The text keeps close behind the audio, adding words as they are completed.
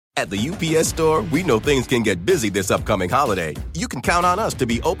At the UPS Store, we know things can get busy this upcoming holiday. You can count on us to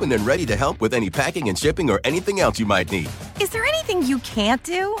be open and ready to help with any packing and shipping or anything else you might need. Is there anything you can't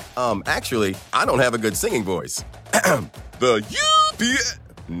do? Actually, I don't have a good singing voice. The UPS...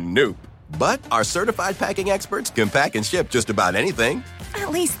 Nope. But our certified packing experts can pack and ship just about anything.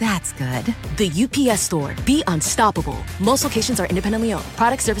 At least that's good. The UPS Store. Be unstoppable. Most locations are independently owned.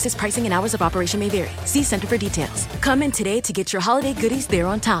 Product, services, pricing, and hours of operation may vary. See Center for details. Come in today to get your holiday goodies there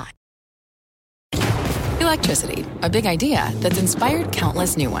on time. Electricity, a big idea that's inspired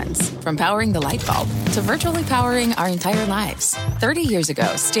countless new ones. From powering the light bulb to virtually powering our entire lives. 30 years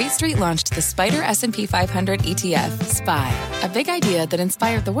ago, State Street launched the Spider S&P 500 ETF, SPY. A big idea that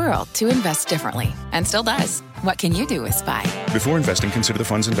inspired the world to invest differently. And still does. What can you do with SPY? Before investing, consider the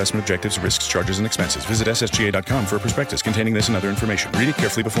fund's investment objectives, risks, charges, and expenses. Visit ssga.com for a prospectus containing this and other information. Read it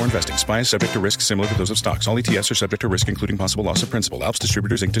carefully before investing. SPY is subject to risks similar to those of stocks. All ETFs are subject to risk, including possible loss of principal. Alps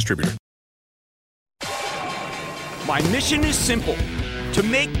Distributors, Inc. Distributor. My mission is simple, to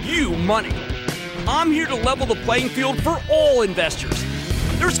make you money. I'm here to level the playing field for all investors.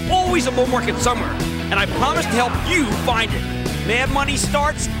 There's always a bull market somewhere, and I promise to help you find it. Mad Money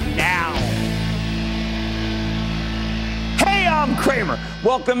starts now. Hey, I'm Cramer.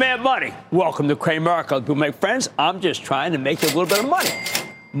 Welcome to Mad Money. Welcome to Cramer. My friends, I'm just trying to make you a little bit of money.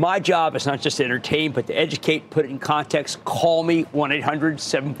 My job is not just to entertain, but to educate, put it in context. Call me,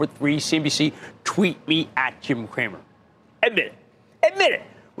 1-800-743-CNBC. Tweet me at Jim Cramer. Admit it. Admit it.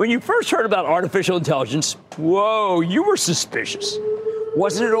 When you first heard about artificial intelligence, whoa, you were suspicious.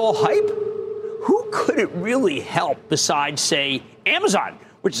 Wasn't it all hype? Who could it really help besides, say, Amazon,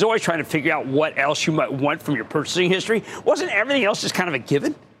 which is always trying to figure out what else you might want from your purchasing history? Wasn't everything else just kind of a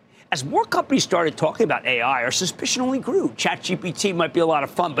given? As more companies started talking about AI, our suspicion only grew. ChatGPT might be a lot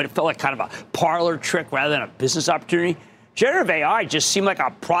of fun, but it felt like kind of a parlor trick rather than a business opportunity. Generative AI just seemed like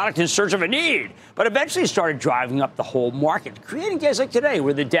a product in search of a need, but eventually it started driving up the whole market, creating days like today,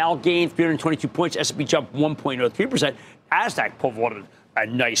 where the Dow gained 322 points, S&P jumped 1.03%, NASDAQ pulverized a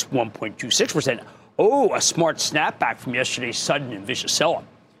nice 1.26%. Oh, a smart snapback from yesterday's sudden and vicious sell-off.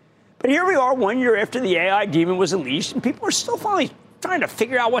 But here we are 1 year after the AI demon was unleashed, and people are still finally trying to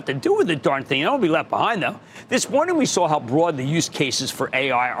figure out what to do with the darn thing. I don't be left behind, though. This morning, we saw how broad the use cases for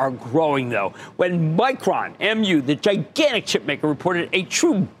AI are growing, though, when Micron, MU, the gigantic chip maker, reported a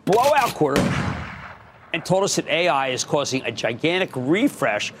true blowout quarter and told us that AI is causing a gigantic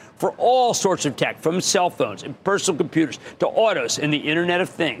refresh for all sorts of tech, from cell phones and personal computers to autos and the Internet of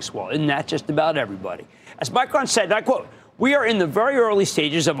Things. Well, isn't that just about everybody? As Micron said, and I quote, "We are in the very early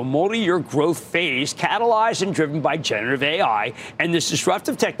stages of a multi-year growth phase catalyzed and driven by generative AI, and this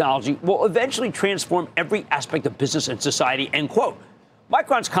disruptive technology will eventually transform every aspect of business and society," end quote.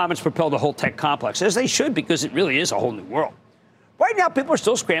 Micron's comments propelled the whole tech complex, as they should, because it really is a whole new world. Right now, people are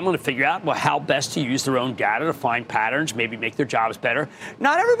still scrambling to figure out how best to use their own data to find patterns, maybe make their jobs better.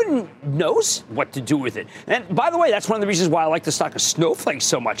 Not everybody knows what to do with it. And by the way, that's one of the reasons why I like the stock of Snowflake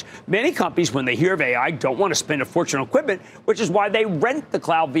so much. Many companies, when they hear of AI, don't want to spend a fortune on equipment, which is why they rent the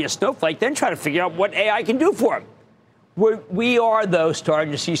cloud via Snowflake, then try to figure out what AI can do for them. We are, though,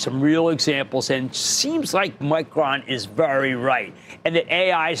 starting to see some real examples, and seems like Micron is very right, and that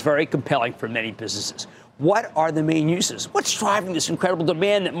AI is very compelling for many businesses. What are the main uses? What's driving this incredible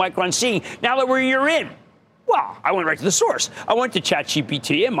demand that Micron's seeing now that we're a year in? Well, I went right to the source. I went to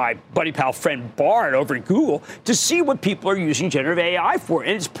ChatGPT and my buddy pal friend Bard over at Google to see what people are using generative AI for,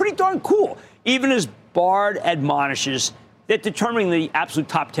 and it's pretty darn cool. Even as Bard admonishes that determining the absolute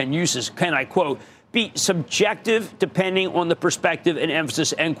top 10 uses can, I quote, be subjective depending on the perspective and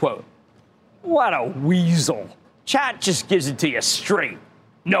emphasis, end quote. What a weasel. Chat just gives it to you straight.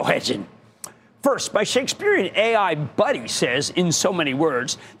 No hedging. First, my Shakespearean AI buddy says, in so many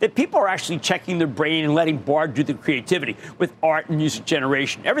words, that people are actually checking their brain and letting Bard do the creativity with art and music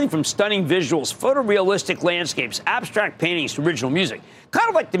generation. Everything from stunning visuals, photorealistic landscapes, abstract paintings to original music. Kind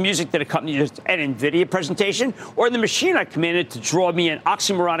of like the music that accompanied an NVIDIA presentation, or the machine I commanded to draw me an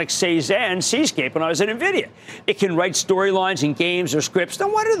oxymoronic Cézanne seascape when I was at NVIDIA. It can write storylines in games or scripts. No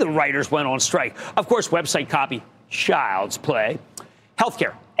wonder the writers went on strike. Of course, website copy, child's play.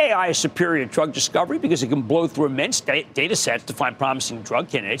 Healthcare. AI is superior at drug discovery because it can blow through immense data sets to find promising drug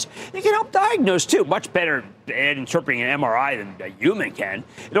candidates. It can help diagnose, too, much better at interpreting an MRI than a human can.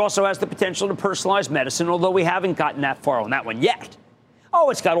 It also has the potential to personalize medicine, although we haven't gotten that far on that one yet.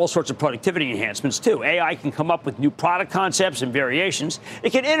 Oh, it's got all sorts of productivity enhancements, too. AI can come up with new product concepts and variations.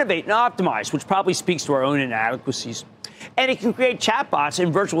 It can innovate and optimize, which probably speaks to our own inadequacies. And it can create chatbots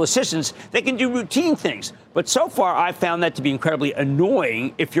and virtual assistants that can do routine things. But so far, I've found that to be incredibly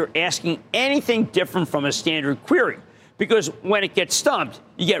annoying if you're asking anything different from a standard query, because when it gets stumped,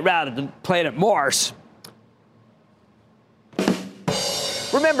 you get routed to planet Mars.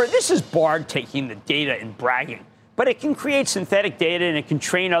 Remember, this is Bard taking the data and bragging, but it can create synthetic data and it can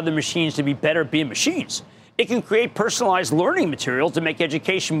train other machines to be better at being machines. It can create personalized learning materials to make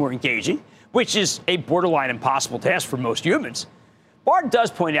education more engaging, which is a borderline impossible task for most humans. Bard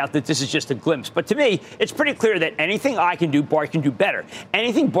does point out that this is just a glimpse, but to me, it's pretty clear that anything I can do, Bard can do better.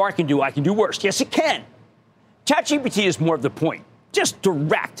 Anything Bard can do, I can do worse. Yes, it can. ChatGPT is more of the point. Just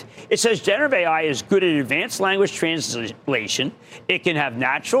direct. It says generative AI is good at advanced language translation. It can have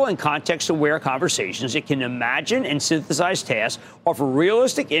natural and context-aware conversations. It can imagine and synthesize tasks, offer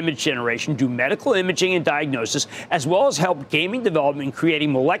realistic image generation, do medical imaging and diagnosis, as well as help gaming development in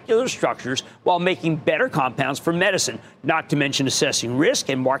creating molecular structures while making better compounds for medicine, not to mention assessing risk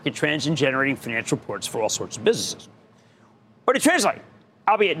and market trends and generating financial reports for all sorts of businesses. Or to translate,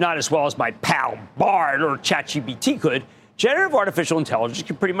 albeit not as well as my pal Bard or ChatGPT could, generative artificial intelligence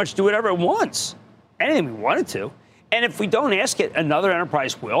can pretty much do whatever it wants, anything we want it to. And if we don't ask it, another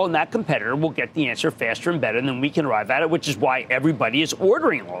enterprise will, and that competitor will get the answer faster and better than we can arrive at it, which is why everybody is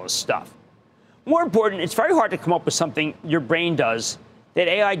ordering all this stuff. More important, it's very hard to come up with something your brain does that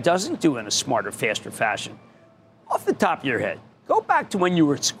AI doesn't do in a smarter, faster fashion. Off the top of your head, go back to when you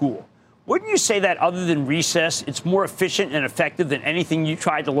were at school. Wouldn't you say that other than recess, it's more efficient and effective than anything you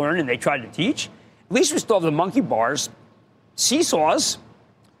tried to learn and they tried to teach? At least we still have the monkey bars. Seesaws.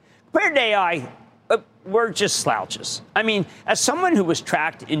 Compared to AI, we're just slouches. I mean, as someone who was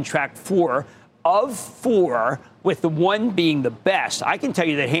tracked in track 4 of 4, with the 1 being the best, I can tell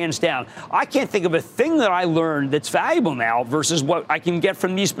you that hands down, I can't think of a thing that I learned that's valuable now versus what I can get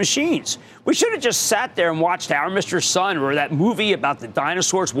from these machines. We should have just sat there and watched Our Mr. Sun or that movie about the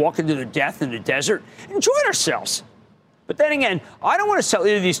dinosaurs walking to their death in the desert and enjoyed ourselves. But then again, I don't want to sell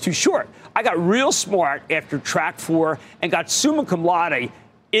either of these too short. I got real smart after track 4 and got summa cum laude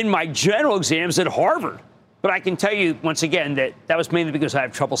in my general exams at Harvard. But I can tell you once again that that was mainly because I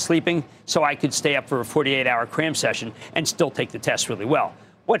have trouble sleeping, so I could stay up for a 48-hour cram session and still take the test really well.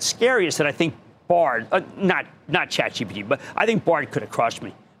 What's scary is that I think Bard, not ChatGPT, but I think Bard could have crushed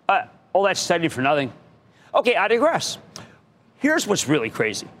me. All that studying for nothing. Okay, I digress. Here's what's really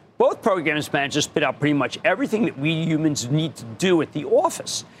crazy. Both programs managed to spit out pretty much everything that we humans need to do at the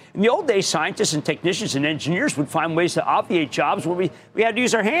office. In the old days, scientists and technicians and engineers would find ways to obviate jobs where we had to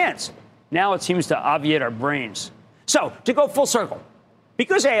use our hands. Now it seems to obviate our brains. So, to go full circle,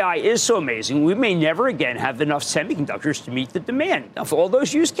 because AI is so amazing, we may never again have enough semiconductors to meet the demand of all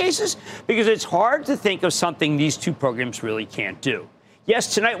those use cases, because it's hard to think of something these two programs really can't do.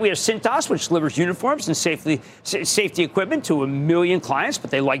 Yes, tonight we have Cintas, which delivers uniforms and safety equipment to 1 million clients, but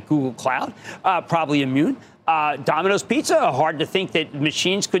they like Google Cloud, probably immune. Domino's Pizza, hard to think that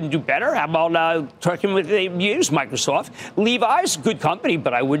machines couldn't do better. How about talking with they use Microsoft? Levi's, good company,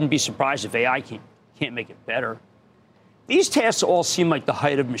 but I wouldn't be surprised if AI can't make it better. These tasks all seem like the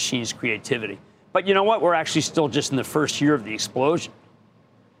height of machines' creativity. But you know what? We're actually still just in the first year of the explosion.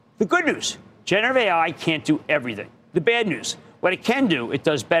 The good news, generative AI can't do everything. The bad news, what it can do, it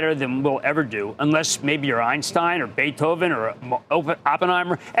does better than we'll ever do, unless maybe you're Einstein or Beethoven or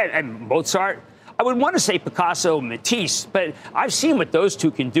Oppenheimer and Mozart. I would want to say Picasso, Matisse, but I've seen what those two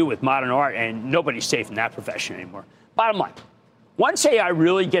can do with modern art, and nobody's safe in that profession anymore. Bottom line, once AI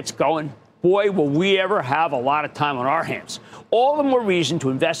really gets going, boy, will we ever have a lot of time on our hands. All the more reason to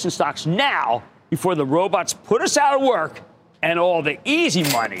invest in stocks now before the robots put us out of work and all the easy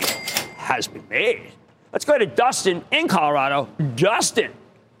money has been made. Let's go to Dustin in Colorado. Dustin.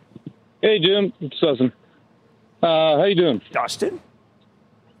 Hey, Jim. It's Dustin. How you doing? Dustin,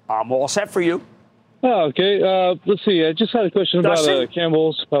 I'm all set for you. Oh, okay. Let's see. I just had a question Dustin? about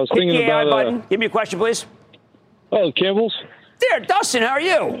Campbell's. I was thinking Hit the AI about button. Give me a question, please. Oh, Campbell's. There, Dustin. How are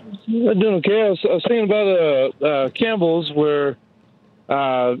you? I'm doing okay. I was thinking about Campbell's, where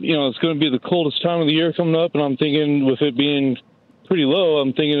it's going to be the coldest time of the year coming up, and I'm thinking with it being pretty low,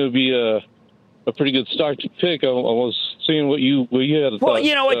 I'm thinking it would be a pretty good stock to pick. I was seeing what you had. Well,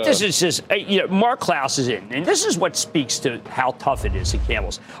 you know what? This is just Mark Klaus is in, and this is what speaks to how tough it is at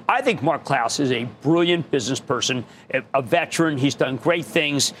Campbell's. I think Mark Klaus is a brilliant business person, a veteran. He's done great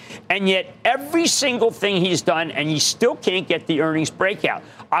things, and yet every single thing he's done, and he still can't get the earnings breakout.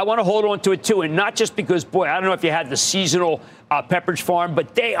 I want to hold on to it too, and not just because, boy, I don't know if you had the seasonal Pepperidge Farm,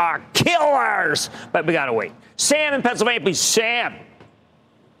 but they are killers. But we gotta wait. Sam in Pennsylvania, please. Sam.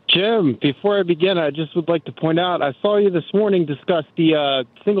 Jim, before I begin, I just would like to point out, I saw you this morning discuss the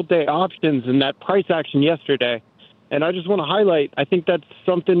single-day options and that price action yesterday. And I just want to highlight, I think that's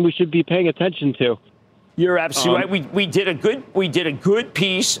something we should be paying attention to. You're absolutely right. We did a good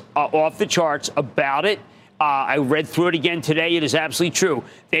piece off the charts about it. I read through it again today. It is absolutely true.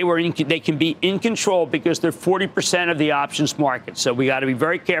 They can be in control because they're 40% of the options market. So we got to be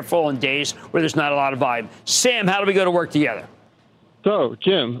very careful on days where there's not a lot of volume. Sam, how do we go to work together? So,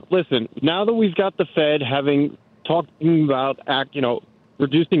 Jim, listen, now that we've got the Fed talking about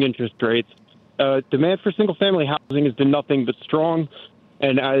reducing interest rates, demand for single-family housing has been nothing but strong.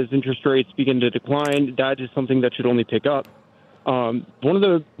 And as interest rates begin to decline, that is something that should only pick up. One of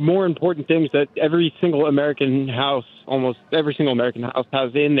the more important things that almost every single American house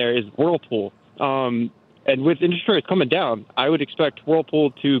has in there is Whirlpool. And with interest rates coming down, I would expect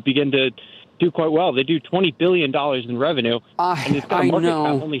Whirlpool to begin to do quite well. They do $20 billion in revenue. And it's got a market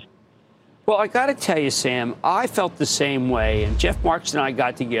cap only. Well, I got to tell you, Sam, I felt the same way. And Jeff Marks and I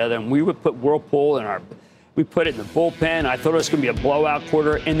got together, and we would put Whirlpool we put it in the bullpen. I thought it was going to be a blowout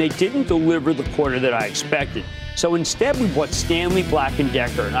quarter, and they didn't deliver the quarter that I expected. So instead, we bought Stanley Black &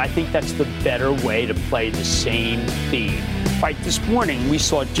 Decker, and I think that's the better way to play the same theme. Right, this morning, we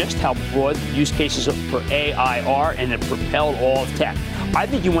saw just how broad the use cases for AI are, and it propelled all of tech. I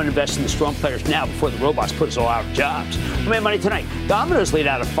think you want to invest in the strong players now before the robots put us all out of jobs. Mad Money tonight. Domino's laid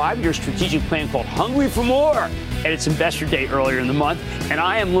out a 5-year strategic plan called Hungry for More at its investor day earlier in the month, and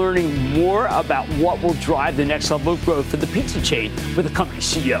I am learning more about what will drive the next level of growth for the pizza chain with the company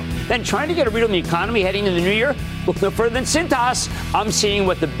CEO. Then trying to get a read on the economy heading into the new year, look no further than Cintas. I'm seeing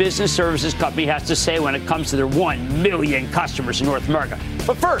what the business services company has to say when it comes to their 1 million customers in North America.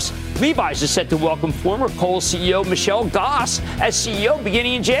 But first, Levi's is set to welcome former Kohl's CEO Michelle Goss as CEO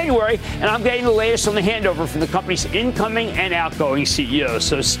beginning in January, and I'm getting the latest on the handover from the company's incoming and outgoing CEO.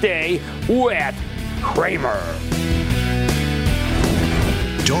 So stay with Cramer.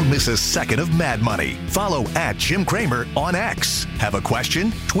 Don't miss a second of Mad Money. Follow @Jim Cramer on X. Have a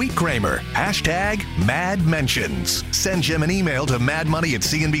question? Tweet Cramer. #MadMentions. Send Jim an email to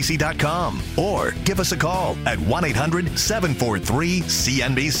madmoney@cnbc.com or give us a call at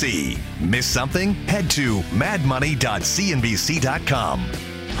 1-800-743-CNBC. Miss something? Head to madmoney.cnbc.com.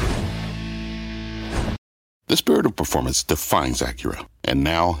 The spirit of performance defines Acura, and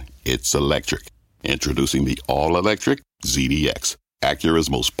now it's electric. Introducing the all-electric ZDX, Acura's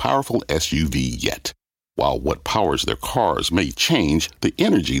most powerful SUV yet. While what powers their cars may change, the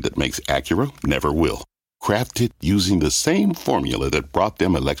energy that makes Acura never will. Crafted using the same formula that brought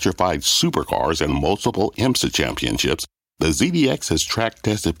them electrified supercars and multiple IMSA championships, the ZDX has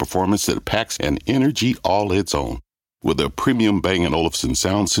track-tested performance that packs an energy all its own. With a premium Bang & Olufsen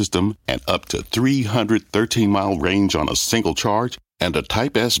sound system and up to 313-mile range on a single charge, and a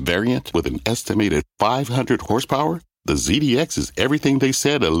Type S variant with an estimated 500 horsepower, the ZDX is everything they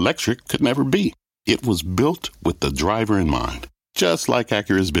said electric could never be. It was built with the driver in mind, just like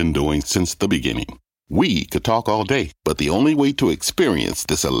Acura's been doing since the beginning. We could talk all day, but the only way to experience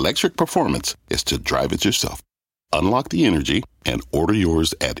this electric performance is to drive it yourself. Unlock the energy and order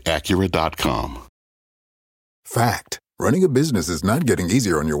yours at Acura.com. Fact. Running a business is not getting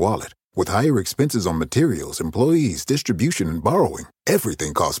easier on your wallet. With higher expenses on materials, employees, distribution, and borrowing,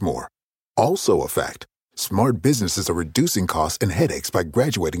 everything costs more. Also a fact. Smart businesses are reducing costs and headaches by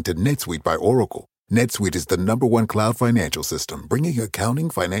graduating to NetSuite by Oracle. NetSuite is the #1 cloud financial system, bringing accounting,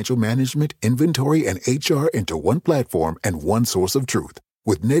 financial management, inventory, and HR into one platform and one source of truth.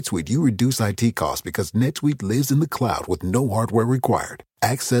 With NetSuite, you reduce IT costs because NetSuite lives in the cloud with no hardware required.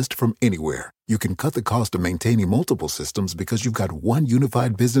 Accessed from anywhere, you can cut the cost of maintaining multiple systems because you've got one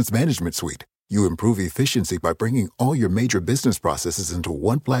unified business management suite. You improve efficiency by bringing all your major business processes into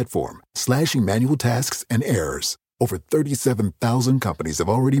one platform, slashing manual tasks and errors. Over 37,000 companies have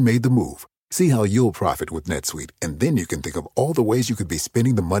already made the move. See how you'll profit with NetSuite, and then you can think of all the ways you could be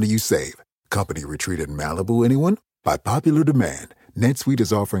spending the money you save. Company retreat in Malibu, anyone? By popular demand, NetSuite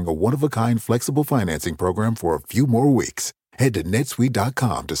is offering a one-of-a-kind flexible financing program for a few more weeks. Head to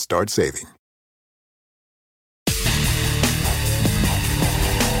netsuite.com to start saving.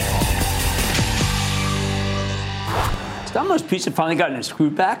 Domino's Pizza finally got its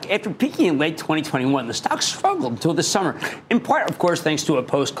groove back. After peaking in late 2021, the stock struggled until this summer, in part, of course, thanks to a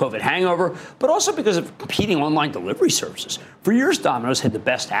post-COVID hangover, but also because of competing online delivery services. For years, Domino's had the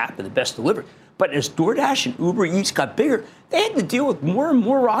best app and the best delivery. But as DoorDash and Uber Eats got bigger, they had to deal with more and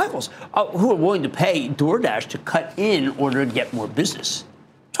more rivals who are willing to pay DoorDash to cut in order to get more business.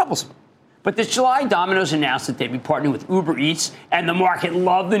 Troublesome. But this July, Domino's announced that they'd be partnering with Uber Eats, and the market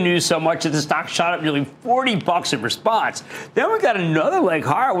loved the news so much that the stock shot up nearly $40 in response. Then we got another leg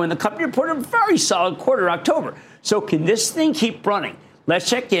higher when the company reported a very solid quarter in October. So can this thing keep running? Let's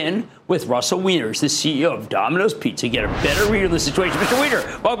check in with Russell Wieners, the CEO of Domino's Pizza, get a better read of the situation. Mr. Wiener,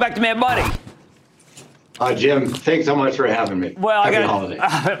 welcome back to Mad Money. Jim, thanks so much for having me. Well, Happy holidays.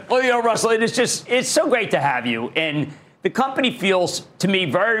 Well, Russell, it's so great to have you. And the company feels, to me,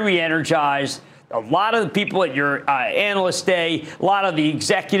 very re-energized. A lot of the people at your analyst day, a lot of the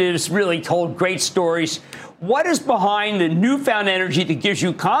executives really told great stories. What is behind the newfound energy that gives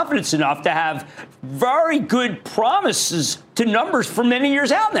you confidence enough to have very good promises to numbers for many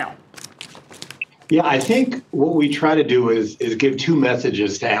years out now? Yeah, I think what we try to do is give two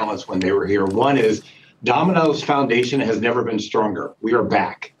messages to analysts when they were here. One is Domino's foundation has never been stronger. We are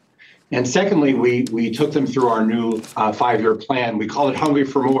back. And secondly, we took them through our new 5-year plan. We call it Hungry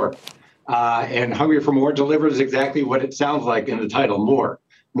for More. And Hungry for More delivers exactly what it sounds like in the title, more.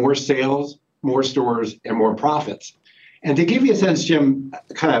 More sales, more stores, and more profits. And to give you a sense, Jim,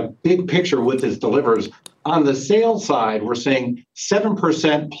 kind of big picture what this delivers, on the sales side, we're saying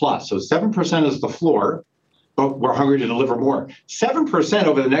 7% plus. So 7% is the floor, but we're hungry to deliver more. 7%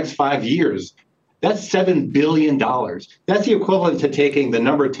 over the next 5 years, that's $7 billion. That's the equivalent to taking the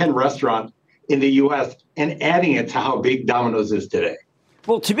number 10 restaurant in the U.S. and adding it to how big Domino's is today.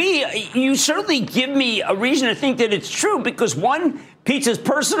 Well, to me, you certainly give me a reason to think that it's true because, one, pizza's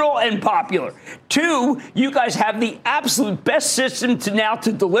personal and popular. Two, you guys have the absolute best system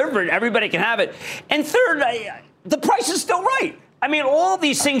to deliver it. Everybody can have it. And third, the price is still right. I mean, all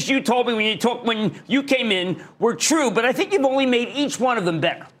these things you told me when you came in were true, but I think you've only made each one of them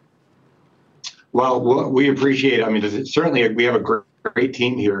better. Well, we appreciate it. I mean, certainly we have a great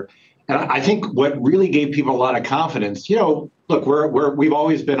team here. And I think what really gave people a lot of confidence, look, we've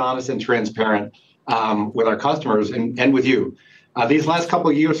always been honest and transparent with our customers and with you. These last couple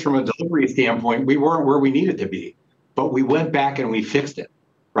of years, from a delivery standpoint, we weren't where we needed to be, but we went back and we fixed it,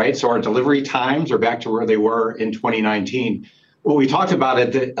 right? So our delivery times are back to where they were in 2019. What we talked about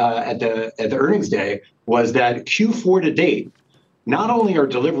at the earnings day was that Q4 to date, not only are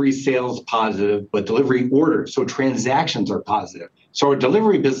delivery sales positive, but delivery orders, so transactions are positive. So our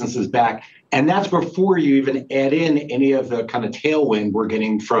delivery business is back, and that's before you even add in any of the kind of tailwind we're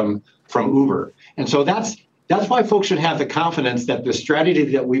getting from Uber. And so that's why folks should have the confidence that the strategy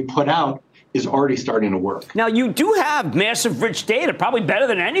that we put out is already starting to work. Now, you do have massive rich data, probably better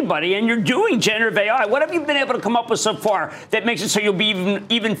than anybody, and you're doing generative AI. What have you been able to come up with so far that makes it so you'll be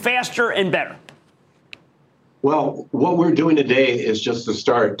even faster and better? Well, what we're doing today is just the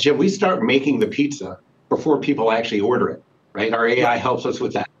start. Jim, we start making the pizza before people actually order it, right? Our AI helps us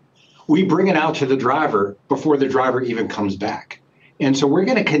with that. We bring it out to the driver before the driver even comes back. And so we're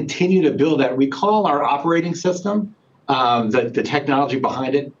going to continue to build that. We call our operating system, the technology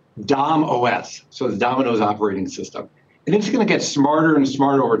behind it, Dom OS, so the Domino's operating system. And it's going to get smarter and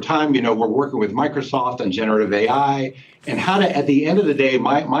smarter over time. We're working with Microsoft on generative AI and how to, at the end of the day,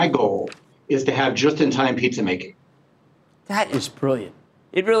 my goal is to have just-in-time pizza making. That is brilliant.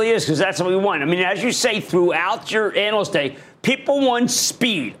 It really is, because that's what we want. I mean, as you say, throughout your analyst day, people want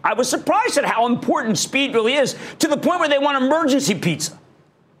speed. I was surprised at how important speed really is, to the point where they want emergency pizza.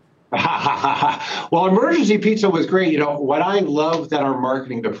 Well, emergency pizza was great. What I love that our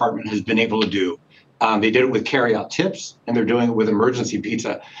marketing department has been able to do, they did it with carryout tips, and they're doing it with emergency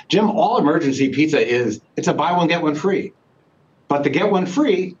pizza. Jim, all emergency pizza it's a buy one, get one free. But the get one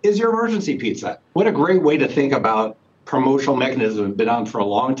free is your emergency pizza. What a great way to think about promotional mechanism. Have been on for a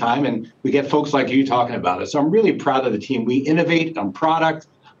long time, and we get folks like you talking about it. So I'm really proud of the team. We innovate on product,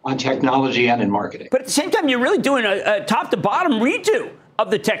 on technology, and in marketing. But at the same time, you're really doing a top to bottom redo of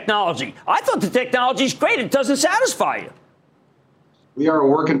the technology. I thought the technology is great. It doesn't satisfy you. We are a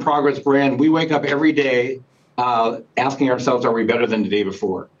work in progress brand. We wake up every day asking ourselves, are we better than the day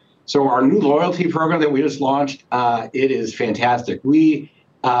before? So our new loyalty program that we just launched, it is fantastic. We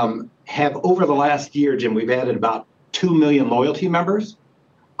have, over the last year, Jim, we've added about 2 million loyalty members,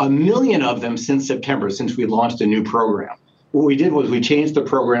 1 million of them since September, since we launched a new program. What we did was we changed the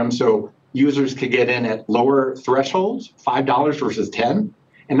program so users could get in at lower thresholds, $5 versus 10.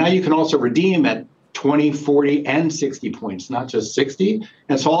 And now you can also redeem at 20, 40, and 60 points, not just 60.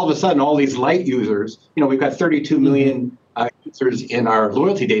 And so all of a sudden, all these light users, we've got 32 million users in our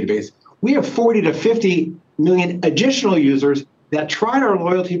loyalty database. We have 40 to 50 million additional users that tried our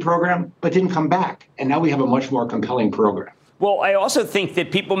loyalty program but didn't come back. And now we have a much more compelling program. Well, I also think that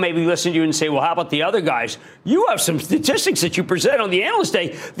people maybe listen to you and say, well, how about the other guys? You have some statistics that you present on the analyst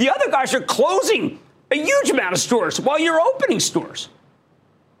day. The other guys are closing a huge amount of stores while you're opening stores.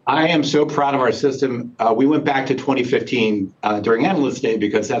 I am so proud of our system. We went back to 2015 during Analyst Day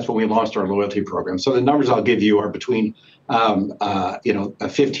because that's when we launched our loyalty program. So the numbers I'll give you are between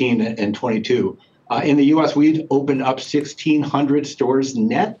 15 and 22. In the U.S., we'd opened up 1,600 stores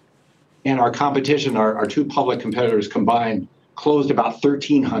net, and our competition, our two public competitors combined, closed about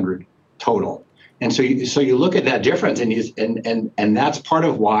 1,300 total. And so you look at that difference, and that's part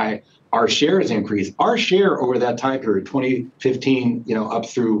of why our share has increased. Our share over that time period, 2015, up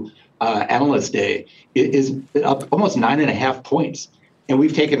through Analyst Day, is up almost 9.5 points. And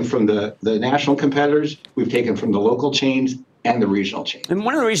we've taken from the national competitors, we've taken from the local chains, and the regional chain. And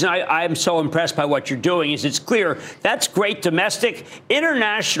one of the reasons I'm so impressed by what you're doing is it's clear that's great domestic.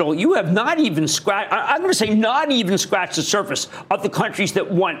 International, you have not even scratched, I'm going to say not even scratched the surface of the countries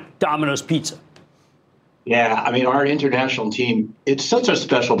that want Domino's Pizza. Yeah, I mean, our international team, it's such a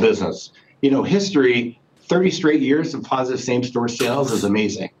special business. History, 30 straight years of positive same-store sales is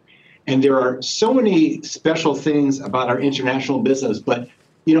amazing. And there are so many special things about our international business. But,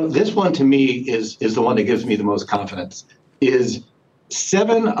 this one to me is the one that gives me the most confidence. Is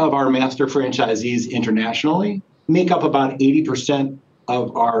 7 of our master franchisees internationally make up about 80%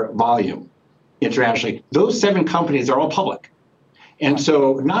 of our volume internationally. Those 7 companies are all public. And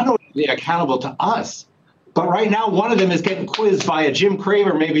so not only are they accountable to us, but right now one of them is getting quizzed by a Jim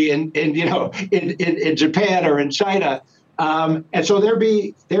Cramer maybe in Japan or in China. And so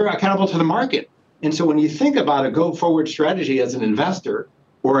they're accountable to the market. And so when you think about a go-forward strategy as an investor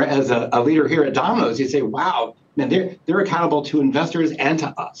or as a leader here at Domino's, you say, wow, man, they're accountable to investors and to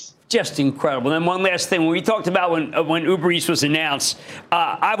us. Just incredible. And one last thing, when we talked about when Uber Eats was announced,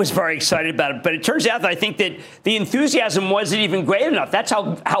 I was very excited about it. But it turns out that I think that the enthusiasm wasn't even great enough. That's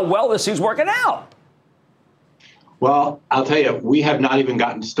how well this thing's working out. Well, I'll tell you, we have not even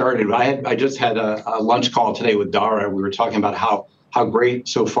gotten started. I just had a lunch call today with Dara. We were talking about how great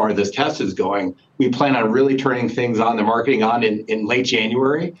so far this test is going. We plan on really turning things on, the marketing on in late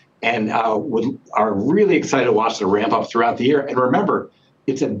January, and are really excited to watch the ramp up throughout the year. And remember,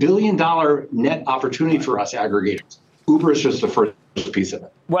 it's $1 billion net opportunity for us aggregators. Uber is just the first piece of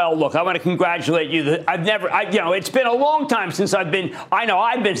it. Well, look, I want to congratulate you. It's been a long time since I've been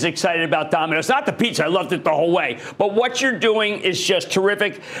as excited about Domino's. Not the pizza, I loved it the whole way. But what you're doing is just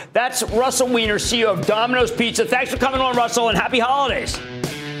terrific. That's Russell Weiner, CEO of Domino's Pizza. Thanks for coming on, Russell, and happy holidays.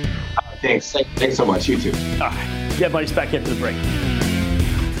 Thanks so much. You too. All right. Get money's back after the break.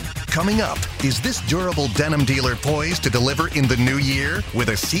 Coming up, is this durable denim dealer poised to deliver in the new year? With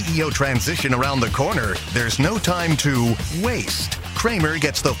a CEO transition around the corner, there's no time to waste. Cramer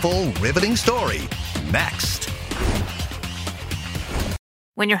gets the full riveting story next.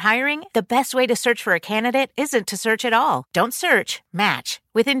 When you're hiring, the best way to search for a candidate isn't to search at all. Don't search, match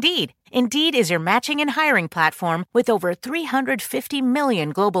with Indeed. Indeed is your matching and hiring platform with over 350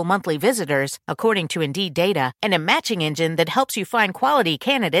 million global monthly visitors, according to Indeed data, and a matching engine that helps you find quality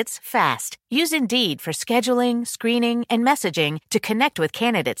candidates fast. Use Indeed for scheduling, screening, and messaging to connect with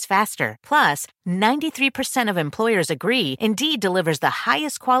candidates faster. Plus, 93% of employers agree Indeed delivers the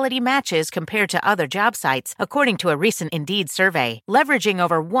highest quality matches compared to other job sites, according to a recent Indeed survey. Leveraging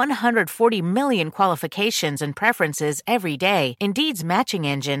over 140 million qualifications and preferences every day, Indeed's matching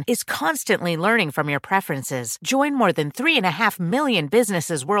engine is constantly learning from your preferences. Join more than 3.5 million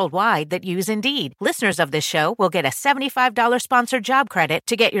businesses worldwide that use Indeed. Listeners of this show will get a $75 sponsored job credit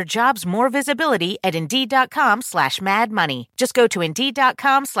to get your jobs more visibility at Indeed.com/madmoney. Just go to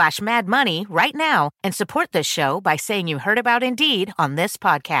Indeed.com/madmoney right now and support this show by saying you heard about Indeed on this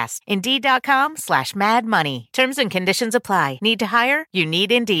podcast. Indeed.com/madmoney. Terms and conditions apply. Need to hire? You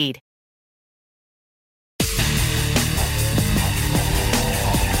need Indeed.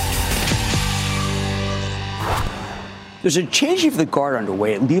 There's a changing of the guard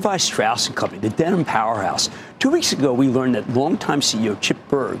underway at Levi Strauss & Company, the denim powerhouse. 2 weeks ago, we learned that longtime CEO Chip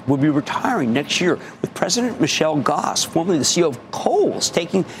Bergh will be retiring next year, with President Michelle Goss, formerly the CEO of Kohl's,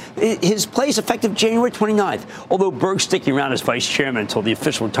 taking his place effective January 29th, although Bergh's sticking around as vice chairman until the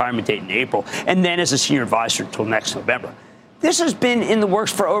official retirement date in April, and then as a senior advisor until next November. This has been in the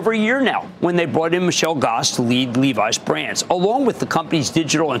works for over a year now, when they brought in Michelle Goss to lead Levi's brands, along with the company's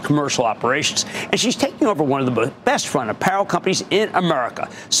digital and commercial operations. And she's taking over one of the best-run apparel companies in America.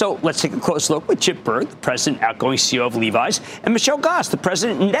 So let's take a close look with Chip Bergh, the president, outgoing CEO of Levi's, and Michelle Goss, the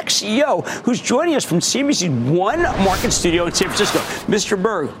president and next CEO, who's joining us from CNBC's One Market Studio in San Francisco. Mr.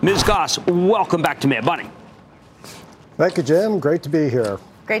 Bergh, Ms. Goss, welcome back to Mad Money. Thank you, Jim. Great to be here.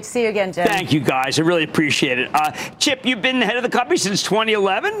 Great to see you again, Jim. Thank you, guys. I really appreciate it. Chip, you've been the head of the company since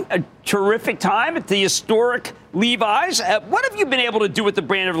 2011. A terrific time at the historic Levi's. What have you been able to do with the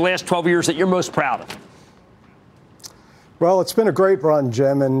brand over the last 12 years that you're most proud of? Well, it's been a great run,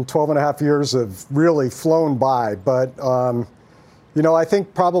 Jim, and 12 and a half years have really flown by. But, I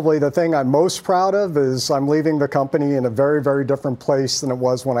think probably the thing I'm most proud of is I'm leaving the company in a very, very different place than it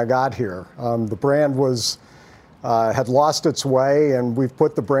was when I got here. The brand had lost its way, and we've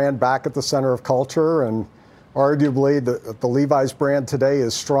put the brand back at the center of culture, and Arguably, the Levi's brand today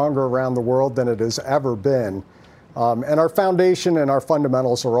is stronger around the world than it has ever been. And our foundation and our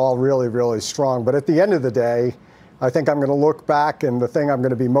fundamentals are all really, really strong. But at the end of the day, I think I'm going to look back, and the thing I'm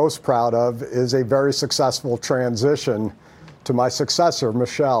going to be most proud of is a very successful transition to my successor,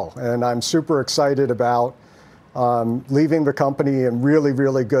 Michelle. And I'm super excited about leaving the company in really,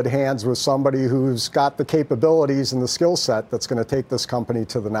 really good hands with somebody who's got the capabilities and the skill set that's going to take this company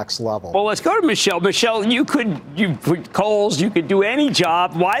to the next level. Well, let's go to Michelle. Michelle, you put Kohl's, you could do any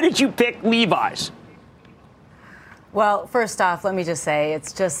job. Why did you pick Levi's? Well, first off, let me just say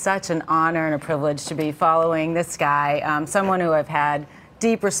it's just such an honor and a privilege to be following this guy, someone who I've had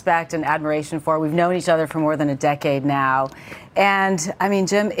deep respect and admiration for. We've known each other for more than a decade now. And, I mean,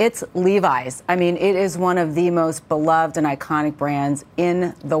 Jim, it's Levi's. I mean, it is one of the most beloved and iconic brands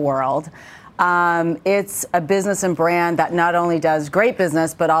in the world. It's a business and brand that not only does great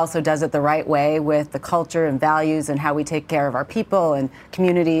business, but also does it the right way with the culture and values and how we take care of our people and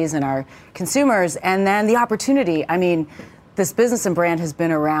communities and our consumers. And then the opportunity. I mean, this business and brand has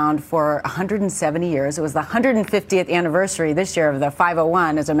been around for 170 years. It was the 150th anniversary this year of the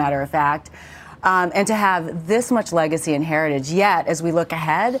 501, as a matter of fact. And to have this much legacy and heritage, yet as we look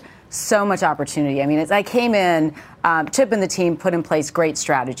ahead, so much opportunity. I mean, as I came in, Chip and the team put in place great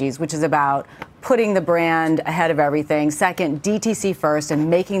strategies, which is about putting the brand ahead of everything. Second, DTC first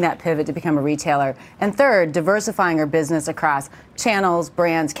and making that pivot to become a retailer. And third, diversifying our business across channels,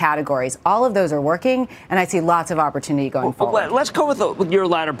 brands, categories. All of those are working, and I see lots of opportunity going forward. Let's go with your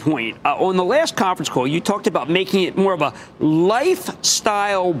latter point. On the last conference call, you talked about making it more of a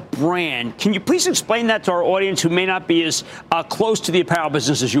lifestyle brand. Can you please explain that to our audience who may not be as close to the apparel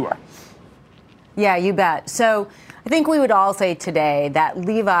business as you are? Yeah, you bet. So I think we would all say today that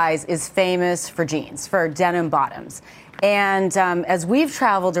Levi's is famous for jeans, for denim bottoms. And as we've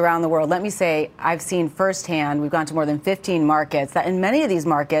traveled around the world, let me say I've seen firsthand, we've gone to more than 15 markets, that in many of these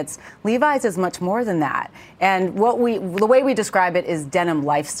markets, Levi's is much more than that. And the way we describe it is denim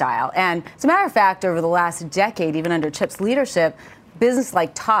lifestyle. And as a matter of fact, over the last decade, even under Chip's leadership, business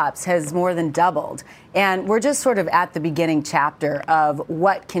like tops has more than doubled. And we're just sort of at the beginning chapter of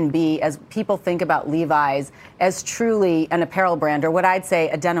what can be as people think about Levi's as truly an apparel brand, or what I'd say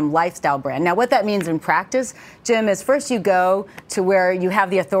a denim lifestyle brand. Now, what that means in practice, Jim, is first you go to where you have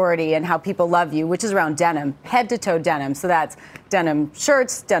the authority and how people love you, which is around denim, head to toe denim. So that's denim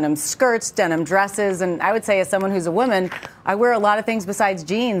shirts, denim skirts, denim dresses. And I would say as someone who's a woman, I wear a lot of things besides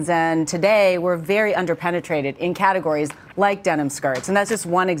jeans. And today we're very underpenetrated in categories like denim skirts. And that's just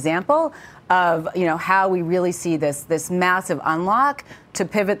one example of, you know, how we really see this massive unlock to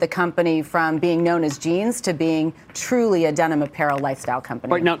pivot the company from being known as jeans to being truly a denim apparel lifestyle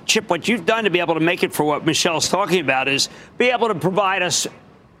company. Right now, Chip, what you've done to be able to make it for what Michelle's talking about is be able to provide us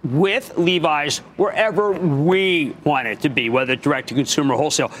with Levi's wherever we want it to be, whether direct to consumer or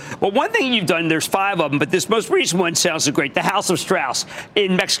wholesale. But one thing you've done, there's 5 of them, but this most recent one sounds great, the House of Strauss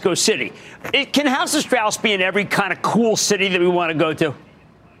in Mexico City. Can House of Strauss be in every kind of cool city that we want to go to?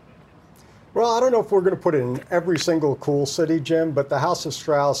 Well, I don't know if we're going to put it in every single cool city, Jim, but the House of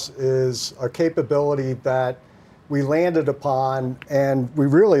Strauss is a capability that we landed upon, and we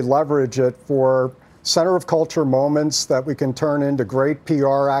really leverage it for center of culture moments that we can turn into great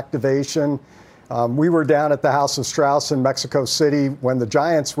PR activation. We were down at the House of Strauss in Mexico City when the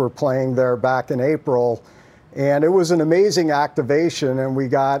Giants were playing there back in April, and it was an amazing activation, and we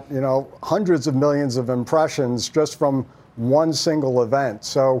got, you know, hundreds of millions of impressions just from one single event.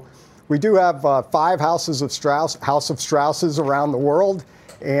 So we do have 5 House of Strausses around the world,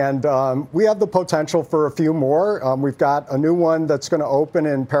 and we have the potential for a few more. We've got a new one that's going to open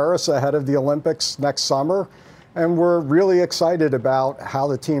in Paris ahead of the Olympics next summer, and we're really excited about how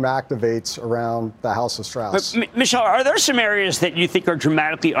the team activates around the House of Strauss. Michelle, are there some areas that you think are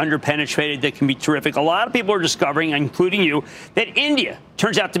dramatically underpenetrated that can be terrific? A lot of people are discovering, including you, that India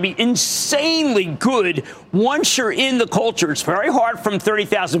turns out to be insanely good once you're in the culture. It's very hard from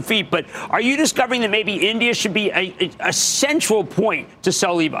 30,000 feet, but are you discovering that maybe India should be a central point to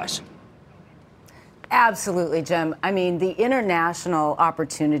sell Levi's? Absolutely, Jim. I mean, the international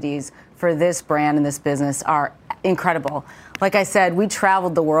opportunities for this brand and this business are incredible. Like I said, we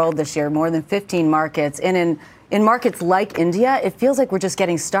traveled the world this year, more than 15 markets. And in markets like India, it feels like we're just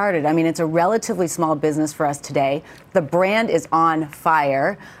getting started. I mean, it's a relatively small business for us today. The brand is on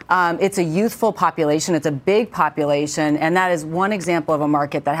fire. It's a youthful population. It's a big population. And that is one example of a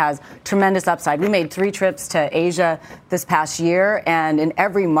market that has tremendous upside. We made 3 trips to Asia this past year. And in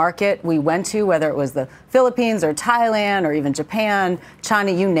every market we went to, whether it was the Philippines or Thailand or even Japan,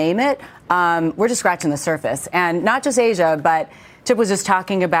 China, you name it, we're just scratching the surface. And not just Asia, but Chip was just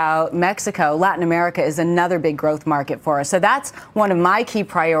talking about Mexico. Latin America is another big growth market for us. So that's one of my key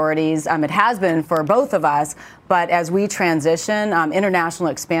priorities. It has been for both of us. But as we transition, international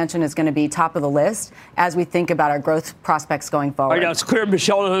expansion is going to be top of the list as we think about our growth prospects going forward. All right, now it's clear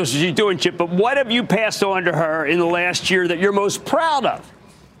Michelle knows what she's doing, Chip, but what have you passed on to her in the last year that you're most proud of?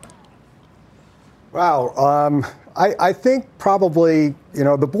 Wow. I think probably,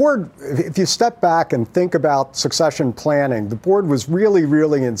 the board, if you step back and think about succession planning, the board was really,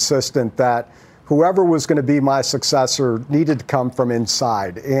 really insistent that whoever was going to be my successor needed to come from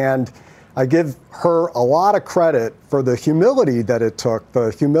inside. And I give her a lot of credit for the humility that it took,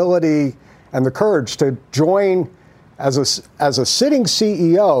 the humility and the courage to join as a sitting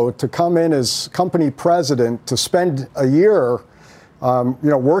CEO, to come in as company president, to spend a year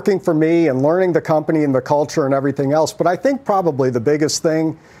working for me and learning the company and the culture and everything else. But I think probably the biggest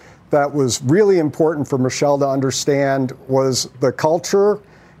thing that was really important for Michelle to understand was the culture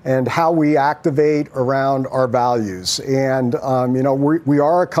and how we activate around our values. And, we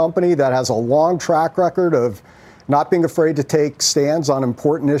are a company that has a long track record of not being afraid to take stands on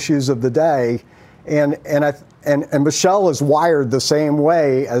important issues of the day. And Michelle is wired the same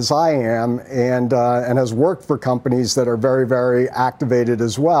way as I am, and has worked for companies that are very, very activated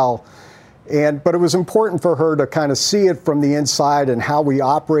as well. But it was important for her to kind of see it from the inside and how we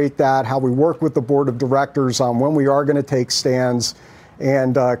operate that, how we work with the board of directors on when we are going to take stands,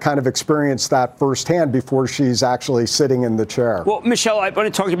 and kind of experience that firsthand before she's actually sitting in the chair. Well, Michelle, I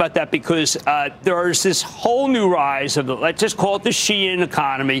want to talk about that because there is this whole new rise of let's just call it the Shein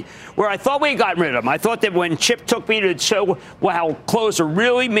economy, where I thought we had gotten rid of them. I thought that when Chip took me to show how clothes are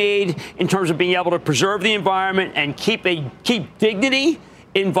really made in terms of being able to preserve the environment and keep dignity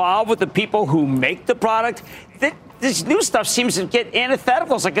involved with the people who make the product, this new stuff seems to get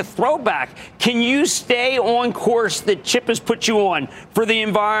antithetical. It's like a throwback. Can you stay on course that Chip has put you on for the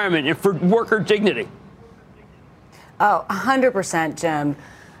environment and for worker dignity? Oh, 100%, Jim.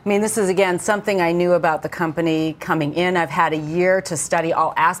 I mean, this is, again, something I knew about the company coming in. I've had a year to study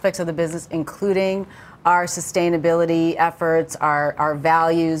all aspects of the business, including our sustainability efforts, our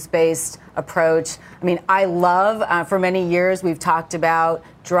values-based approach. I mean, I love, for many years, we've talked about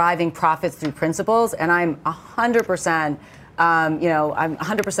driving profits through principles, and I'm 100%, I'm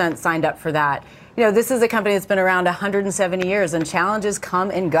 100% signed up for that. This is a company that's been around 170 years, and challenges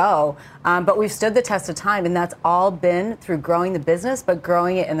come and go, but we've stood the test of time, and that's all been through growing the business, but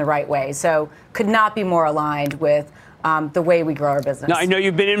growing it in the right way. So could not be more aligned with the way we grow our business. Now, I know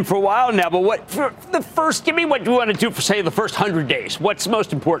you've been in for a while now, but give me what you want to do for, say, the first 100 days. What's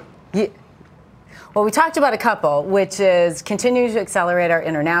most important? Yeah. Well, we talked about a couple, which is continue to accelerate our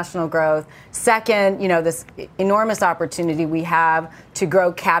international growth. Second, this enormous opportunity we have to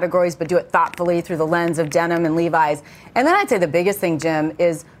grow categories, but do it thoughtfully through the lens of denim and Levi's. And then I'd say the biggest thing, Jim,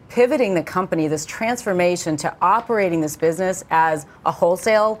 is pivoting the company, this transformation to operating this business as a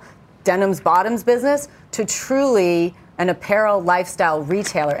wholesale denims bottoms business to truly an apparel lifestyle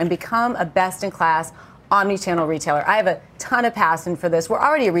retailer and become a best-in-class omni-channel retailer. I have a ton of passion for this. We're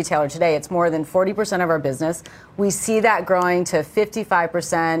already a retailer today. It's more than 40% of our business. We see that growing to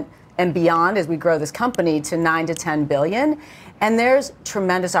 55% and beyond as we grow this company to 9 to 10 billion. And there's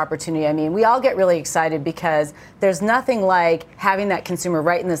tremendous opportunity. I mean, we all get really excited because there's nothing like having that consumer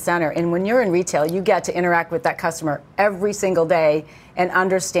right in the center. And when you're in retail, you get to interact with that customer every single day and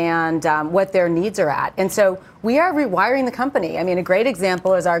understand what their needs are at. And so we are rewiring the company. I mean, a great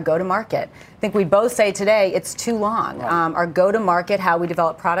example is our go-to-market. I think we both say today it's too long. Our go-to-market, how we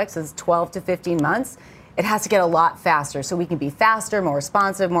develop products, is 12 to 15 months. It has to get a lot faster so we can be faster, more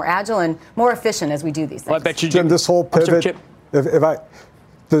responsive, more agile, and more efficient as we do these things. Well, I bet you, Jim, this whole pivot,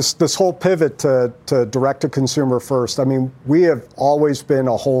 this whole pivot to direct-to-consumer first, I mean, we have always been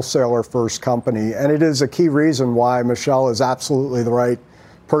a wholesaler-first company, and it is a key reason why Michelle is absolutely the right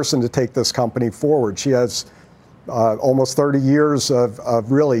person to take this company forward. She has almost 30 years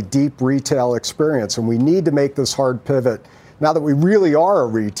of really deep retail experience, and we need to make this hard pivot. Now that we really are a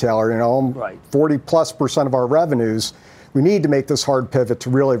retailer, 40+% of our revenues, we need to make this hard pivot to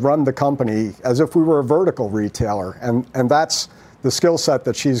really run the company as if we were a vertical retailer. And that's the skill set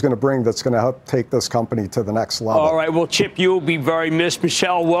that she's going to bring that's going to help take this company to the next level. All right. Well, Chip, you'll be very missed.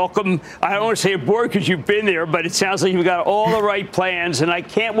 Michelle, welcome. I don't want to say aboard because you've been there, but it sounds like you've got all the right plans. And I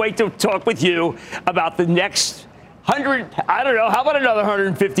can't wait to talk with you about the next 100, I don't know, how about another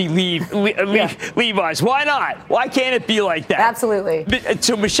 150 Levi's? Why not? Why can't it be like that? Absolutely.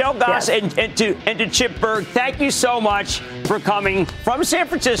 So Michelle Goss yes. and to Chip Bergh, thank you so much for coming from San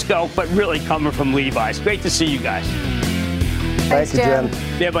Francisco, but really coming from Levi's. Great to see you guys. Thanks, Jim.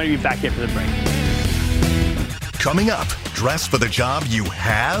 They're going to be back after the break. Coming up, dress for the job you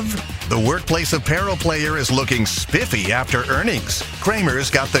have? The workplace apparel player is looking spiffy after earnings.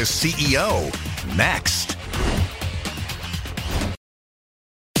 Cramer's got the CEO. Next.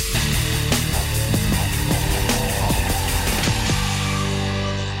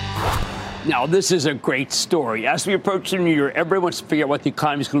 Now, this is a great story. As we approach the new year, everybody wants to figure out what the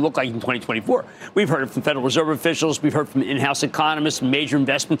economy is going to look like in 2024. We've heard it from Federal Reserve officials. We've heard from in-house economists, major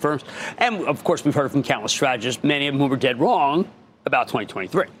investment firms. And, of course, we've heard from countless strategists, many of whom were dead wrong about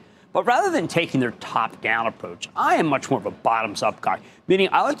 2023. But rather than taking their top-down approach, I am much more of a bottoms-up guy, meaning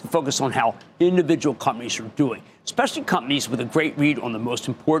I like to focus on how individual companies are doing, especially companies with a great read on the most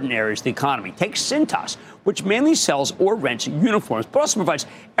important areas of the economy. Take Cintas, which mainly sells or rents uniforms, but also provides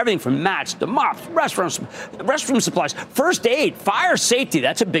everything from mats to mops, restroom supplies, first aid, fire safety.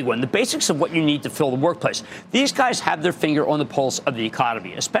 That's a big one. The basics of what you need to fill the workplace. These guys have their finger on the pulse of the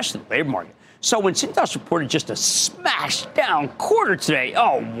economy, especially the labor market. So when Cintas reported just a smash-down quarter today,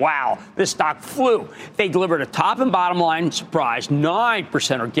 oh, wow, this stock flew. They delivered a top and bottom line surprise,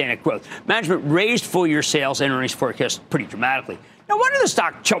 9% organic growth. Management raised full-year sales and earnings forecasts pretty dramatically. No wonder the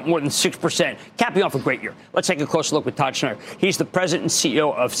stock jumped more than 6%, capping off a great year. Let's take a closer look with Todd Schneider. He's the president and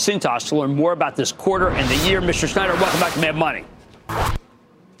CEO of Cintas to learn more about this quarter and the year. Mr. Schneider, welcome back to Mad Money.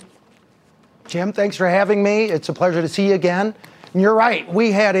 Jim, thanks for having me. It's a pleasure to see you again. And you're right.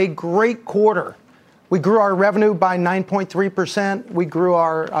 We had a great quarter. We grew our revenue by 9.3%. We grew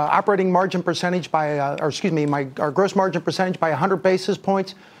our operating margin percentage by, our gross margin percentage by 100 basis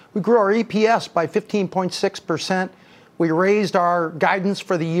points. We grew our EPS by 15.6%. We raised our guidance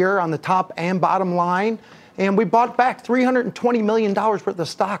for the year on the top and bottom line. And we bought back $320 million worth of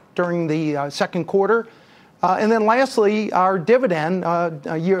stock during the second quarter. And then lastly, our dividend,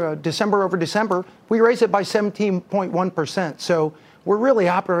 December over December, we raised it by 17.1%. So we're really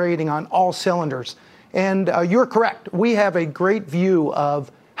operating on all cylinders. And you're correct. We have a great view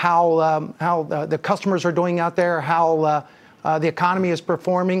of how the customers are doing out there, how the economy is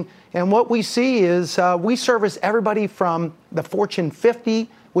performing. And what we see is we service everybody from the Fortune 50,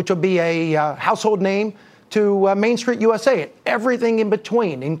 which will be a household name, to Main Street USA, and everything in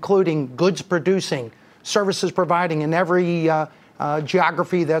between, including goods producing, services providing in every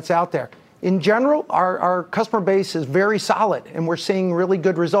geography that's out there. In general, our customer base is very solid, and we're seeing really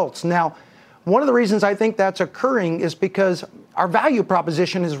good results. Now, one of the reasons I think that's occurring is because our value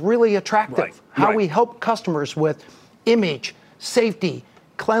proposition is really attractive. How we help customers with image, safety,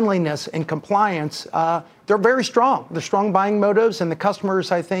 cleanliness, and compliance, they're very strong. They're strong buying motives, and the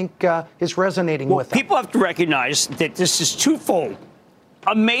customers, I think, is resonating with them. People have to recognize that this is twofold.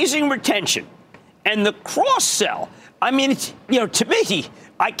 Amazing retention. And the cross-sell, I mean, it's, to me,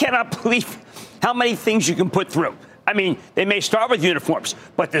 I cannot believe how many things you can put through. I mean, they may start with uniforms,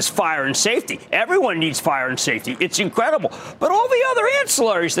 but there's fire and safety. Everyone needs fire and safety. It's incredible. But all the other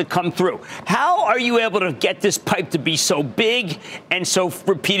ancillaries that come through, how are you able to get this pipe to be so big and so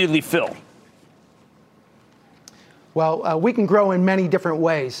repeatedly filled? Well, we can grow in many different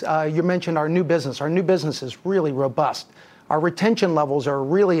ways. You mentioned our new business. Our new business is really robust. Our retention levels are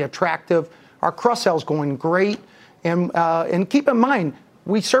really attractive. Our cross-sell is going great. And keep in mind,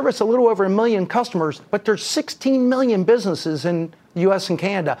 we service a little over 1 million customers, but there's 16 million businesses in the U.S. and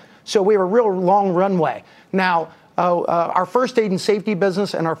Canada. So we have a real long runway. Now, our first aid and safety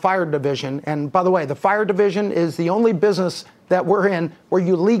business and our fire division, and by the way, the fire division is the only business that we're in where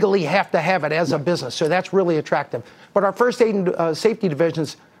you legally have to have it as a business. So that's really attractive. But our first aid and safety division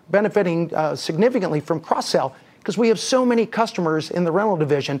is benefiting significantly from cross-sell because we have so many customers in the rental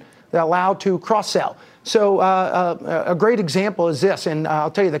division that allow to cross-sell. So a great example is this, and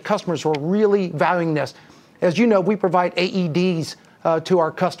I'll tell you, the customers are really valuing this. As you know, we provide AEDs to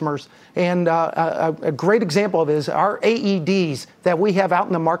our customers, and a great example of it is our AEDs that we have out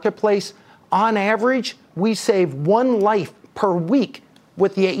in the marketplace. On average, we save 1 life per week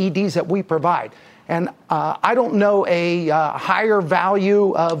with the AEDs that we provide. And I don't know a higher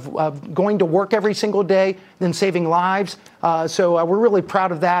value of going to work every single day than saving lives. So we're really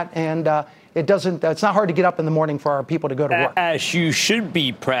proud of that. And it's not hard to get up in the morning for our people to go to work. As you should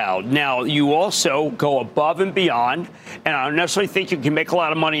be proud. Now, you also go above and beyond. And I don't necessarily think you can make a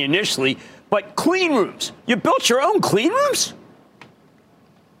lot of money initially. But clean rooms. You built your own clean rooms?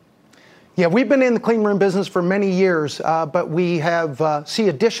 Yeah, we've been in the clean room business for many years. But we have see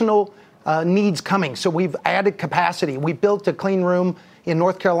additional needs coming. So we've added capacity. We built a clean room in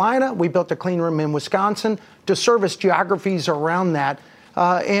North Carolina. We built a clean room in Wisconsin to service geographies around that.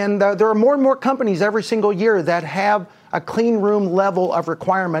 And there are more and more companies every single year that have a clean room level of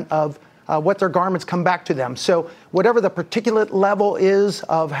requirement of what their garments come back to them. So whatever the particulate level is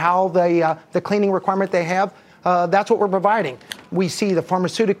of how the cleaning requirement they have, That's what we're providing. We see the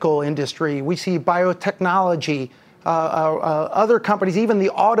pharmaceutical industry. We see biotechnology, other companies, even the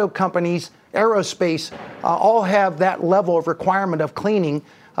auto companies, aerospace, all have that level of requirement of cleaning.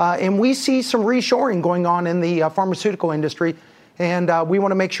 And we see some reshoring going on in the pharmaceutical industry. And we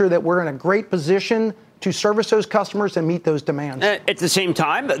want to make sure that we're in a great position to service those customers and meet those demands. At the same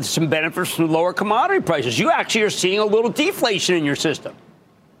time, some benefits from lower commodity prices. You actually are seeing a little deflation in your system.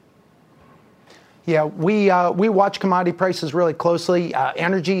 Yeah, we watch commodity prices really closely.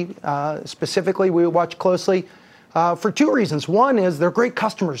 Energy, specifically, we watch closely for two reasons. One is they're great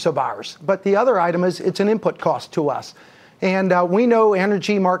customers of ours, but the other item is it's an input cost to us. And we know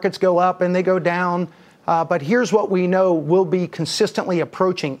energy markets go up and they go down, but here's what we know we'll be consistently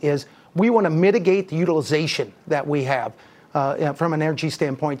approaching is we want to mitigate the utilization that we have from an energy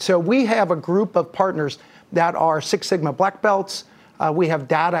standpoint. So we have a group of partners that are Six Sigma Black Belts. We have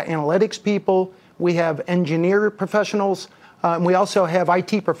data analytics people. We have engineer professionals. And we also have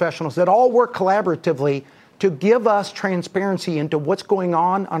IT professionals that all work collaboratively to give us transparency into what's going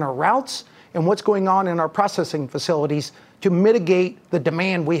on our routes and what's going on in our processing facilities to mitigate the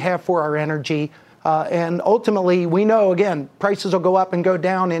demand we have for our energy. And ultimately, we know, again, prices will go up and go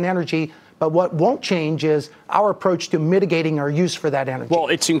down in energy, but what won't change is our approach to mitigating our use for that energy. Well,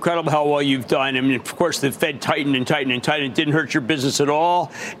 it's incredible how well you've done. I mean, of course, the Fed tightened and tightened and tightened. It didn't hurt your business at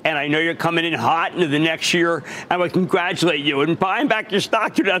all. And I know you're coming in hot into the next year. I would congratulate you. And buying back your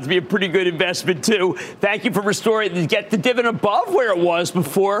stock turned out to be a pretty good investment, too. Thank you for restoring to get the dividend above where it was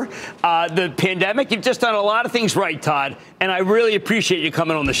before the pandemic. You've just done a lot of things right, Todd. And I really appreciate you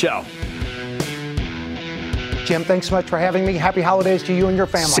coming on the show. Jim, thanks so much for having me. Happy holidays to you and your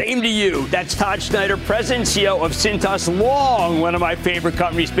family. Same to you. That's Todd Schneider, President and CEO of Cintas Long, one of my favorite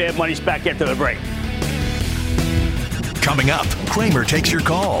companies. Bad Money's back after the break. Coming up, Cramer takes your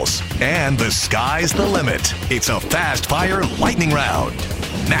calls. And the sky's the limit. It's a fast-fire lightning round.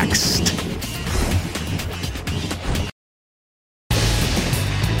 Next.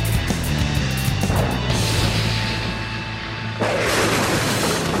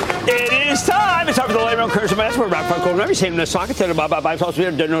 It's time for the Lightning Round Curse of Mass. We're about Frank Gold. Every same in the socket. Tell about talks. We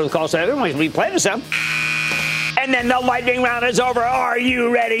don't know the calls. Everyone's be playing this out. And then the lightning round is over. Are you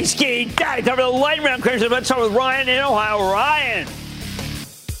ready, Ski Daddy? Time for the Lightning Round Curse. Let's start with Ryan in Ohio. Ryan.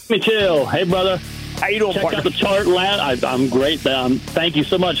 Michelle, hey brother. How you doing, Check partner? out the chart. I'm great. Thank you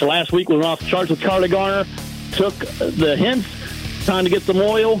so much. Last week we went off the charts with Charlie Garner. Took the hints. Time to get some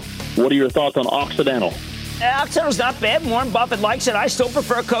oil. What are your thoughts on Occidental? Occidental's not bad. Warren Buffett likes it. I still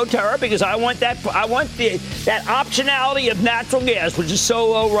prefer Coterra because I want that optionality of natural gas, which is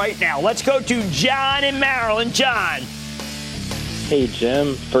so low right now. Let's go to John in Maryland. John. Hey,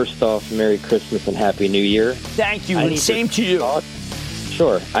 Jim. First off, Merry Christmas and Happy New Year. Thank you, and same to you.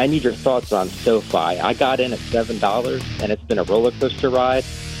 Sure. I need your thoughts on SoFi. I got in at $7, and it's been a roller coaster ride.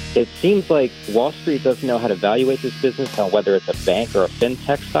 It seems like Wall Street doesn't know how to evaluate this business on whether it's a bank or a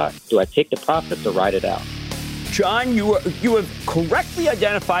fintech stock. Do I take the profits or ride it out? John, you have correctly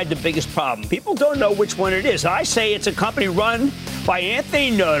identified the biggest problem. People don't know which one it is. I say it's a company run by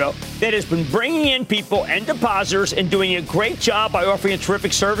Anthony Noto that has been bringing in people and depositors and doing a great job by offering a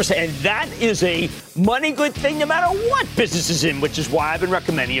terrific service. And that is a money good thing no matter what business is in, which is why I've been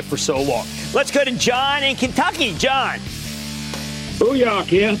recommending it for so long. Let's go to John in Kentucky. John. Booyah,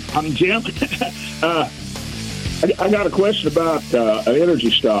 Ken. I'm Jim. I got a question about an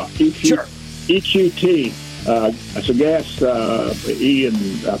energy stock. Sure. EQT. It's a gas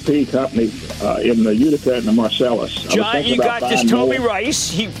E&P company in the Utica and the Marcellus. John, you got this Toby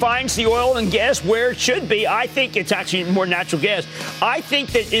Rice. He finds the oil and gas where it should be. I think it's actually more natural gas. I think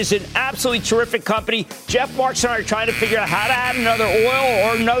that is an absolutely terrific company. Jeff Marks and I are trying to figure out how to add another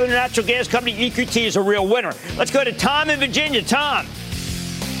oil or another natural gas company. EQT is a real winner. Let's go to Tom in Virginia. Tom.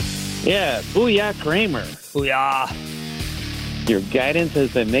 Yeah, booyah, Cramer. Booyah. Your guidance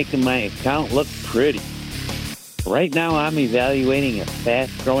has been making my account look pretty. Right now, I'm evaluating a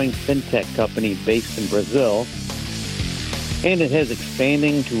fast-growing fintech company based in Brazil, and it has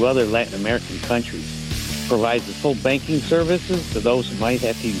expanding to other Latin American countries. Provides the full banking services to those who might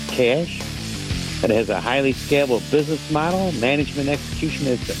have to use cash. It has a highly scalable business model. Management execution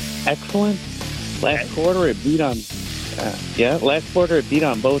is excellent. Last quarter, it beat on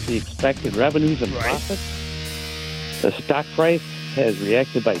both the expected revenues and profits. The stock price has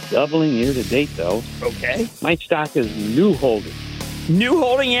reacted by doubling year to date, though. Okay. My stock is new holding. New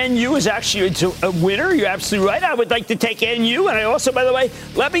holding NU is actually a winner. You're absolutely right. I would like to take NU. And I also, by the way,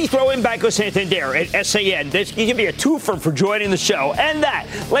 let me throw in Banco Santander at SAN. This can be a twofer for joining the show. And that,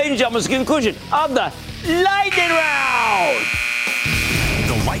 ladies and gentlemen, is the conclusion of the Lightning Round.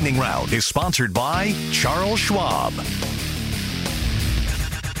 The Lightning Lightning Round is sponsored by Charles Schwab.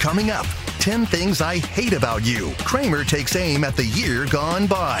 Coming up, 10 things I hate about you. Cramer takes aim at the year gone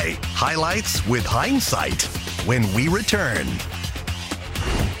by. Highlights with hindsight when we return.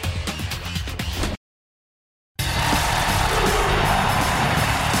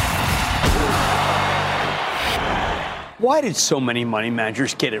 Why did so many money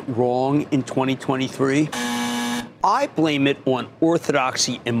managers get it wrong in 2023? I blame it on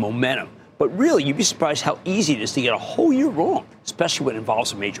orthodoxy and momentum. But really, you'd be surprised how easy it is to get a whole year wrong, especially when it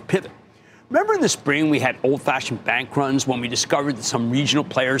involves a major pivot. Remember in the spring, we had old-fashioned bank runs when we discovered that some regional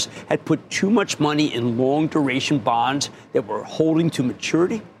players had put too much money in long-duration bonds that were holding to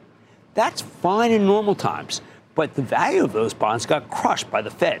maturity? That's fine in normal times, but the value of those bonds got crushed by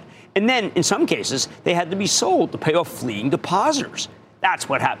the Fed. And then, in some cases, they had to be sold to pay off fleeing depositors. That's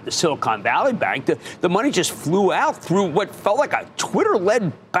what happened to Silicon Valley Bank. The money just flew out through what felt like a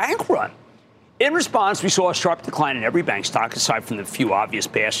Twitter-led bank run. In response, we saw a sharp decline in every bank stock, aside from the few obvious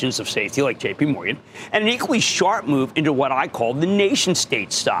bastions of safety like JP Morgan, and an equally sharp move into what I call the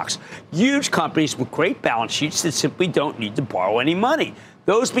nation-state stocks, huge companies with great balance sheets that simply don't need to borrow any money.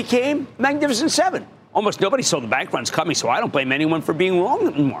 Those became Magnificent Seven. Almost nobody saw the bank runs coming, so I don't blame anyone for being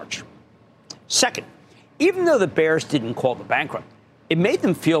wrong in March. Second, even though the bears didn't call the bank run, it made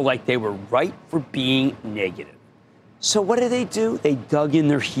them feel like they were right for being negative. So what did they do? They dug in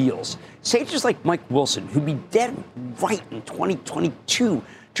their heels. Sages like Mike Wilson, who'd be dead right in 2022,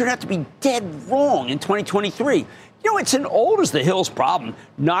 turned out to be dead wrong in 2023. You know, it's an old as the hills problem,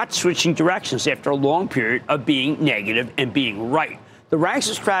 not switching directions after a long period of being negative and being right. The ranks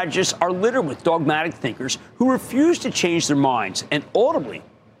of strategists are littered with dogmatic thinkers who refuse to change their minds and ultimately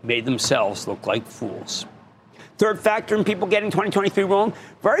made themselves look like fools. Third factor in people getting 2023 wrong,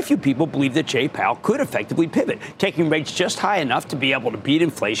 very few people believe that Jay Powell could effectively pivot, taking rates just high enough to be able to beat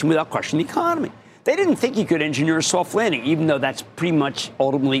inflation without crushing the economy. They didn't think he could engineer a soft landing, even though that's pretty much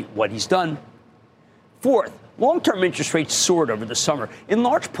ultimately what he's done. Fourth, long-term interest rates soared over the summer, in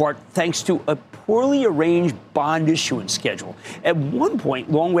large part thanks to a poorly arranged bond issuance schedule. At one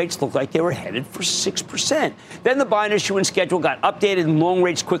point, long rates looked like they were headed for 6%. Then the bond issuance schedule got updated and long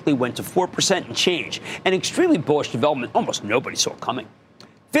rates quickly went to 4% and change. An extremely bullish development almost nobody saw coming.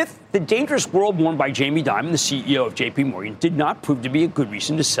 Fifth, the dangerous world warned by Jamie Dimon, the CEO of JP Morgan, did not prove to be a good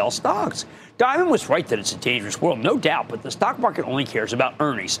reason to sell stocks. Dimon was right that it's a dangerous world, no doubt, but the stock market only cares about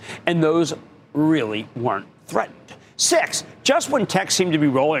earnings, and those really weren't threatened. Six, just when tech seemed to be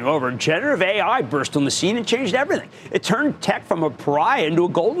rolling over, generative AI burst on the scene and changed everything. It turned tech from a pariah into a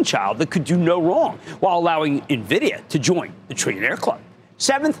golden child that could do no wrong, while allowing NVIDIA to join the trillionaire club.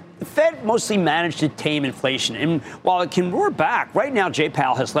 Seventh, the Fed mostly managed to tame inflation, and while it can roar back, right now Jay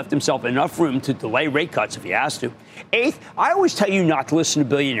Powell has left himself enough room to delay rate cuts if he has to. Eighth, I always tell you not to listen to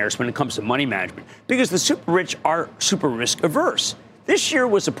billionaires when it comes to money management, because the super rich are super risk averse. This year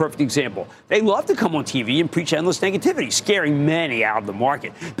was a perfect example. They love to come on TV and preach endless negativity, scaring many out of the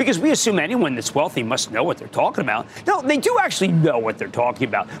market, because we assume anyone that's wealthy must know what they're talking about. No, they do actually know what they're talking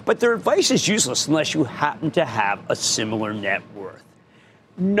about, but their advice is useless unless you happen to have a similar net worth.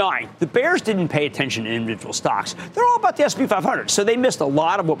 Ninth, the bears didn't pay attention to individual stocks. They're all about the S&P 500, so they missed a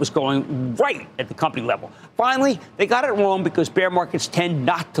lot of what was going right at the company level. Finally, they got it wrong because bear markets tend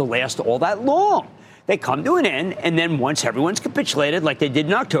not to last all that long. They come to an end, and then once everyone's capitulated, like they did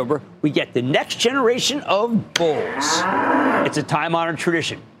in October, we get the next generation of bulls. It's a time-honored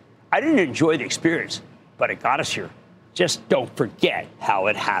tradition. I didn't enjoy the experience, but it got us here. Just don't forget how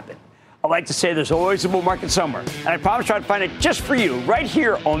it happened. I like to say there's always a bull market somewhere, and I promise to try to find it just for you right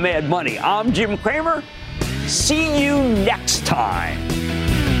here on Mad Money. I'm Jim Cramer. See you next time.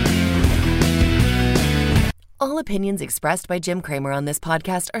 All opinions expressed by Jim Cramer on this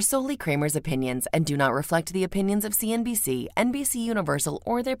podcast are solely Cramer's opinions and do not reflect the opinions of CNBC, NBC Universal,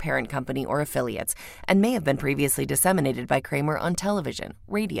 or their parent company or affiliates, and may have been previously disseminated by Cramer on television,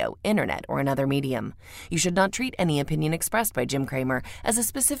 radio, internet, or another medium. You should not treat any opinion expressed by Jim Cramer as a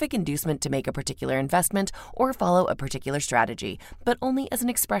specific inducement to make a particular investment or follow a particular strategy, but only as an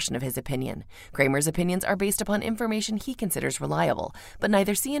expression of his opinion. Cramer's opinions are based upon information he considers reliable, but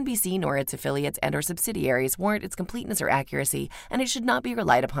neither CNBC nor its affiliates and or subsidiaries warrant its completeness or accuracy, and it should not be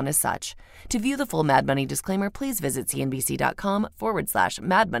relied upon as such. To view the full Mad Money disclaimer, please visit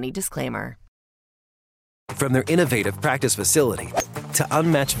cnbc.com/Mad Money disclaimer. From their innovative practice facility to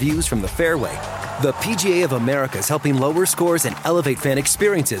unmatched views from the fairway, the PGA of America is helping lower scores and elevate fan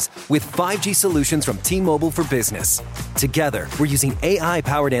experiences with 5G solutions from T-Mobile for Business. Together, we're using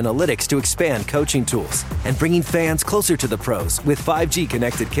AI-powered analytics to expand coaching tools and bringing fans closer to the pros with 5G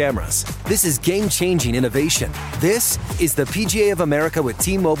connected cameras. This is game-changing innovation. This is the PGA of America with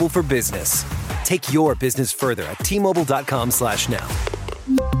T-Mobile for Business. Take your business further at T-Mobile.com/now.